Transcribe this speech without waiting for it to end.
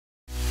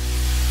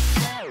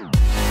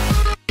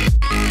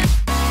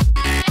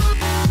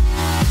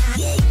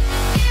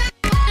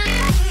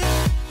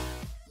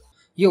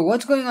Yo,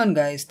 what's going on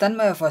guys?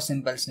 Tanmaya for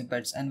Simple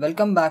Snippets and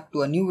welcome back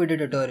to a new video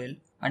tutorial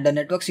under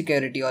network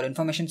security or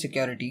information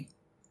security,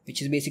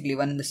 which is basically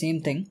one and the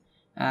same thing.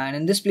 And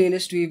in this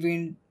playlist we've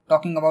been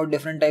talking about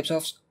different types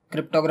of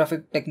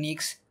cryptographic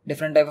techniques,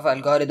 different type of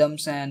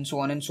algorithms and so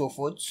on and so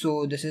forth.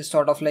 So this is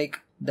sort of like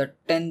the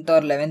 10th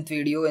or 11th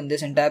video in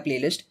this entire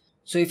playlist.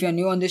 So if you're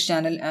new on this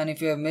channel and if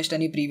you have missed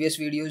any previous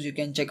videos, you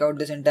can check out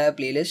this entire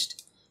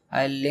playlist.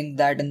 I'll link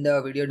that in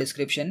the video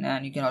description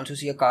and you can also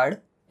see a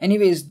card.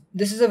 Anyways,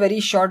 this is a very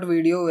short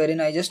video wherein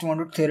I just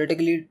want to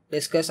theoretically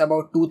discuss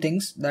about two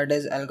things, that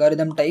is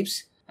algorithm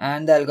types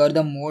and the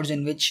algorithm modes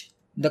in which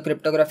the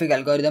cryptographic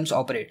algorithms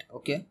operate.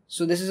 Okay,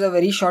 so this is a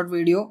very short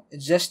video,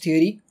 it's just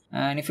theory,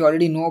 and if you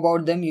already know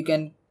about them you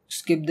can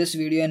skip this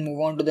video and move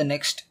on to the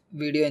next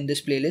video in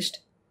this playlist.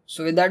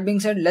 So with that being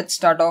said, let's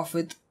start off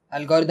with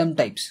algorithm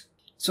types.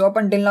 So up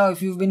until now,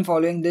 if you've been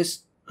following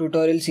this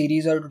tutorial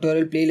series or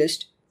tutorial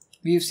playlist,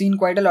 we've seen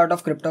quite a lot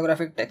of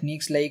cryptographic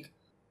techniques like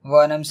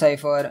Varnam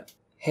cipher,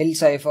 Hill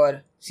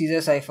cipher,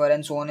 Caesar cipher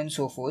and so on and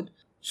so forth.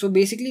 So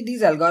basically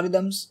these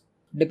algorithms,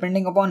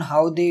 depending upon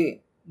how they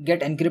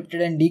get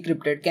encrypted and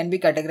decrypted, can be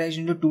categorized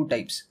into two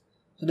types.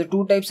 So the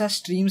two types are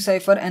stream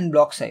cipher and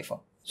block cipher.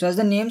 So as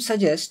the name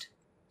suggests,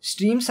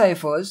 stream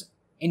ciphers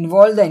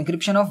involve the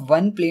encryption of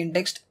one plain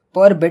text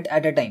per bit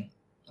at a time.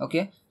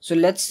 Okay, so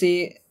let's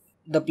say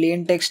the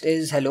plain text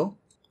is hello.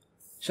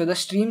 So the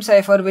stream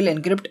cipher will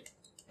encrypt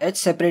H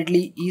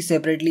separately, E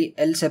separately,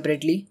 L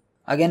separately,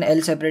 again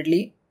L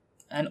separately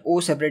and O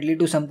separately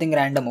to something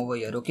random over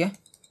here. Okay,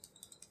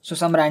 so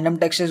some random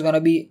text is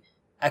gonna be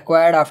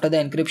acquired after the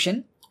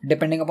encryption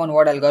depending upon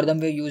what algorithm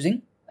we're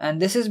using,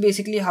 and this is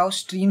basically how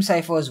stream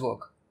ciphers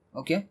work.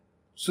 Okay,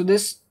 so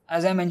this,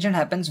 as I mentioned,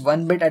 happens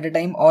one bit at a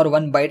time or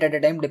one byte at a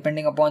time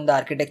depending upon the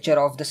architecture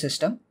of the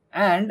system.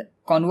 And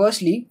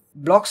conversely,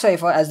 block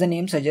cipher, as the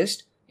name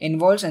suggests,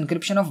 involves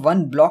encryption of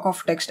one block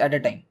of text at a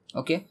time.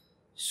 Okay,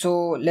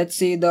 so let's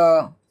say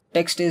the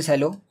text is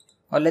hello,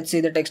 or let's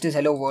say the text is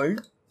hello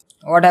world.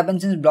 What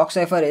happens in block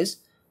cipher is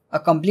a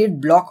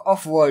complete block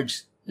of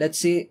words, let's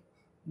say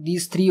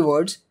these three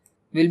words,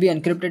 will be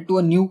encrypted to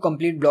a new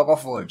complete block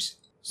of words.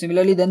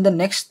 Similarly, then the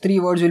next three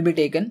words will be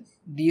taken,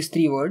 these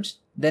three words,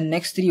 then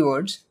next three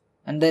words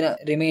and then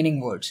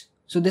remaining words.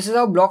 So this is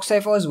how block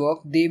ciphers work.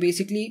 They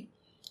basically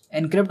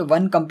encrypt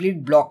one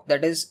complete block,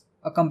 that is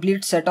a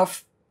complete set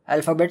of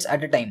alphabets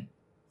at a time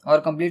or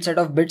a complete set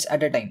of bits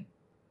at a time.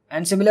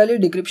 And similarly,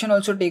 decryption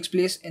also takes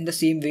place in the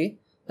same way.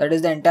 That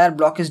is, the entire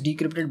block is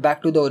decrypted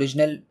back to the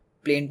original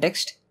plain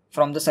text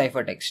from the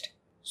cipher text.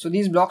 So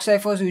these block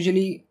ciphers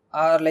usually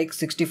are like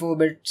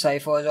 64-bit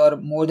ciphers or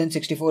more than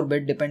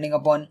 64-bit depending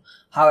upon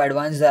how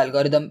advanced the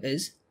algorithm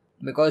is,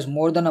 because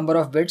more the number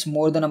of bits,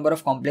 more the number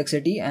of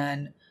complexity,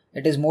 and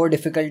it is more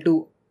difficult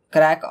to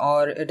crack,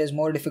 or it is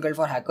more difficult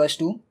for hackers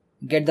to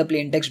get the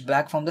plain text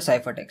back from the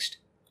cipher text.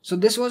 So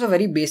this was a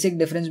very basic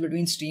difference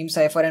between stream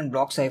cipher and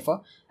block cipher.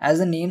 As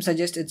the name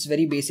suggests, it's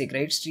very basic,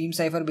 right? Stream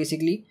cipher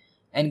basically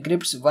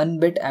encrypts one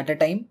bit at a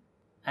time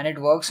and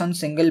it works on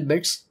single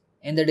bits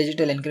in the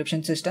digital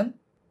encryption system.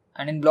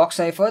 And in block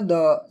cipher,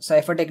 the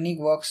cipher technique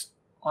works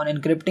on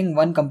encrypting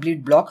one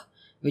complete block,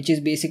 which is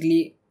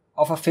basically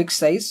of a fixed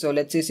size. So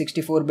let's say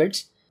 64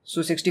 bits.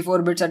 So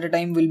 64 bits at a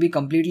time will be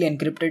completely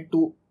encrypted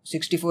to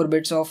 64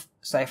 bits of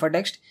cipher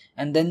text,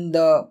 and then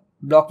the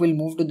block will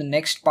move to the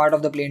next part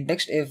of the plain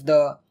text if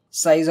the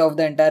size of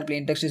the entire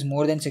plain text is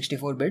more than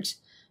 64 bits.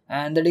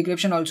 And the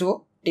decryption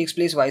also takes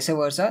place vice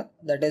versa,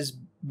 that is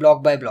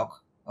block by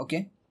block.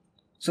 Okay,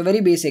 so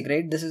very basic,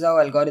 right? This is how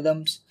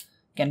algorithms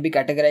can be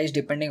categorized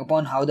depending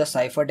upon how the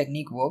cipher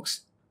technique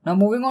works. Now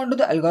moving on to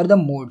the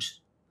algorithm modes.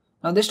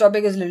 Now this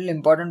topic is a little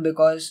important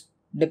because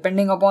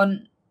depending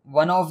upon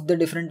one of the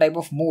different type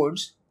of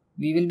modes,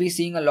 we will be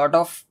seeing a lot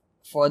of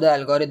further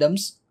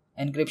algorithms,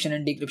 encryption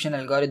and decryption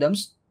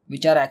algorithms,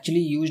 which are actually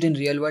used in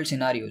real world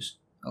scenarios.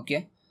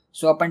 Okay,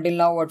 so up until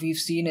now what we've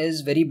seen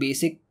is very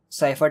basic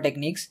cipher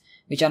techniques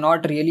which are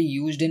not really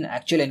used in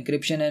actual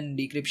encryption and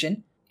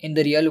decryption in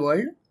the real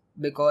world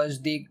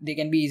because they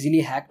can be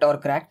easily hacked or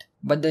cracked.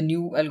 But the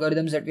new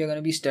algorithms that we are going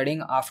to be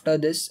studying after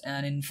this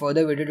and in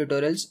further video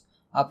tutorials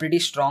are pretty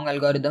strong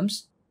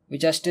algorithms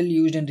which are still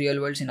used in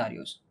real world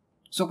scenarios.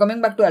 So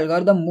coming back to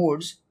algorithm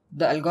modes,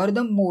 the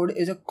algorithm mode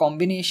is a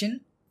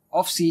combination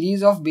of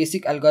series of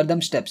basic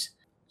algorithm steps.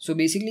 So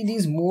basically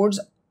these modes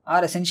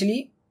are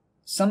essentially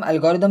some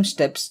algorithm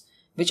steps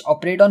which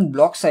operate on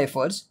block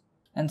ciphers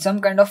and some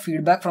kind of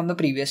feedback from the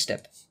previous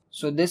step.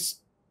 So this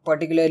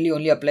particularly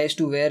only applies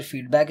to where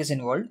feedback is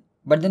involved.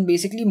 But then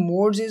basically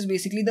modes is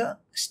basically the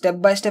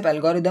step-by-step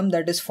algorithm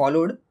that is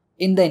followed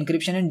in the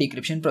encryption and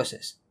decryption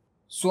process.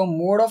 So a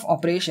mode of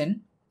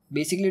operation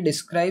basically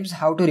describes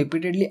how to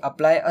repeatedly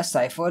apply a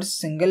cipher's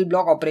single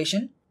block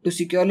operation to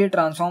securely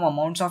transform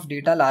amounts of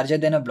data larger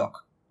than a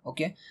block.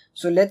 Okay,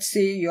 so let's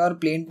say your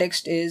plain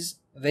text is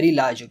very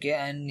large, okay,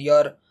 and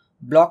your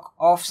block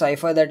of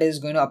cipher that is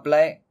going to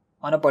apply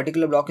on a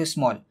particular block is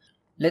small.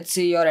 Let's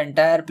say your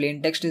entire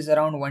plain text is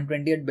around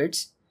 128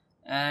 bits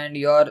and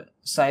your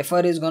cipher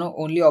is going to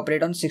only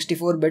operate on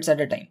 64 bits at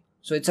a time.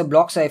 So it's a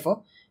block cipher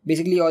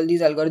basically all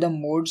these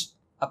algorithm modes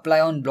apply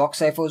on block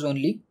ciphers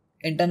only.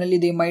 Internally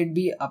they might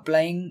be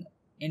applying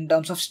in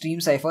terms of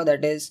stream cipher,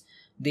 that is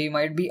they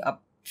might be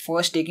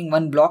first taking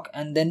one block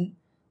and then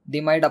they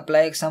might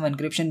apply some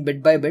encryption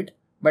bit by bit,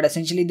 but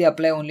essentially they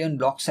apply only on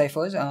block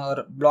ciphers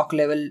or block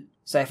level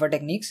cipher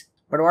techniques.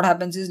 But what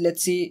happens is,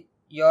 let's say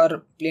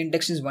your plain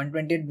text is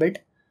 128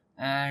 bit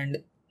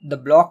and the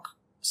block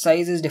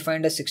size is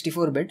defined as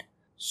 64 bit.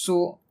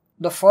 So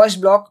the first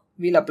block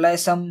will apply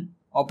some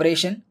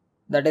operation,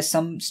 that is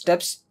some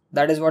steps,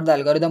 that is what the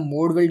algorithm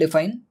mode will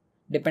define,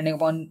 depending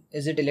upon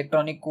is it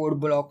electronic code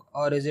block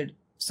or is it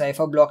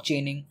cipher block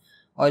chaining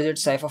or is it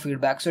cipher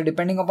feedback. So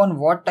depending upon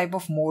what type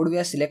of mode we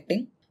are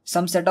selecting,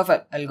 some set of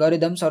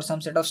algorithms or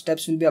some set of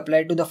steps will be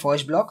applied to the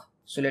first block.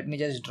 So let me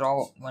just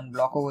draw one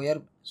block over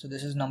here. So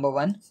this is number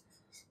 1,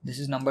 this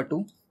is number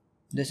 2,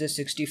 this is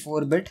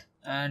 64 bit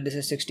and this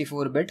is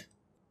 64 bit.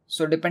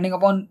 So depending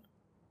upon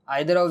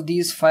either of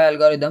these 5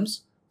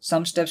 algorithms,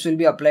 some steps will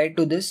be applied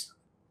to this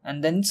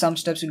and then some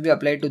steps will be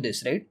applied to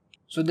this, right?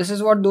 So this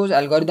is what those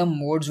algorithm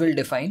modes will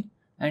define,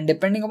 and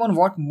depending upon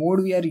what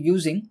mode we are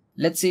using,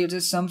 let's say it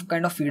is some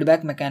kind of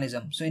feedback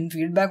mechanism. So in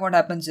feedback what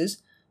happens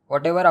is,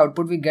 whatever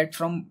output we get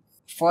from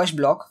first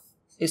block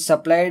is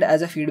supplied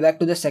as a feedback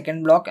to the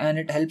second block and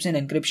it helps in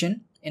encryption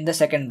in the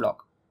second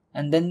block,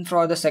 and then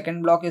for the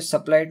second block is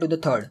supplied to the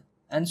third,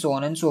 and so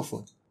on and so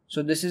forth.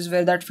 So this is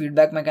where that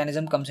feedback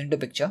mechanism comes into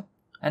picture,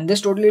 and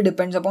this totally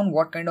depends upon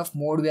what kind of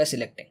mode we are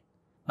selecting.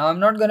 Now I'm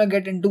not gonna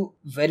get into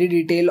very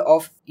detail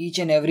of each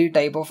and every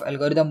type of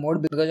algorithm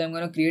mode because I'm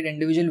gonna create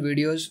individual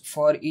videos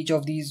for each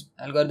of these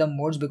algorithm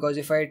modes, because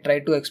if I try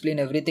to explain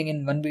everything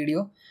in one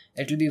video,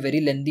 it will be very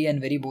lengthy and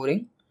very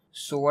boring.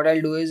 So what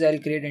I'll do is I'll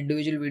create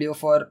individual video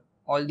for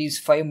all these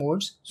 5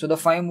 modes. So the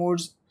 5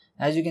 modes,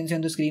 as you can see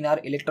on the screen, are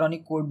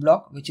electronic code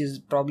block, which is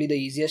probably the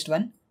easiest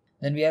one.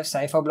 Then we have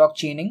cipher block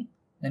chaining.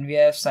 Then we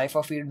have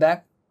cipher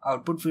feedback,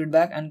 output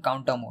feedback, and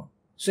counter mode.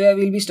 So yeah,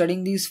 we'll be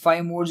studying these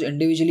 5 modes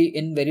individually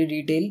in very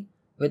detail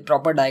with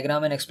proper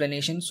diagram and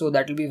explanation, so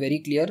that will be very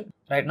clear.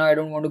 Right now I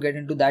don't want to get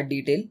into that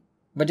detail,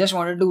 but just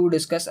wanted to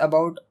discuss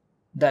about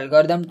the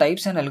algorithm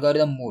types and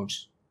algorithm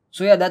modes.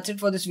 So yeah, that's it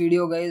for this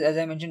video guys. As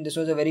I mentioned, this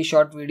was a very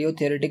short video,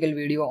 theoretical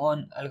video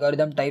on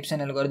algorithm types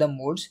and algorithm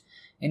modes.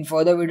 In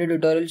further video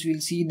tutorials,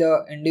 we'll see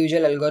the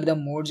individual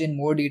algorithm modes in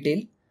more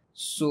detail.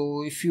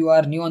 So if you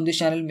are new on this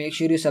channel, make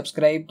sure you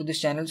subscribe to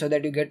this channel so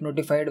that you get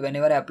notified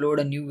whenever I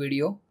upload a new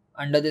video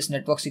under this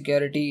network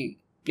security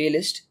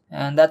playlist.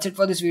 And that's it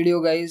for this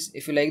video guys.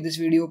 If you like this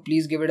video,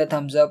 please give it a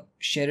thumbs up,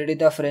 share it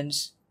with your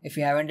friends. If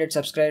you haven't yet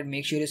subscribed,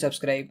 make sure you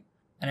subscribe,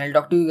 and I'll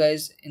talk to you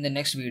guys in the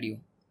next video.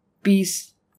 Peace.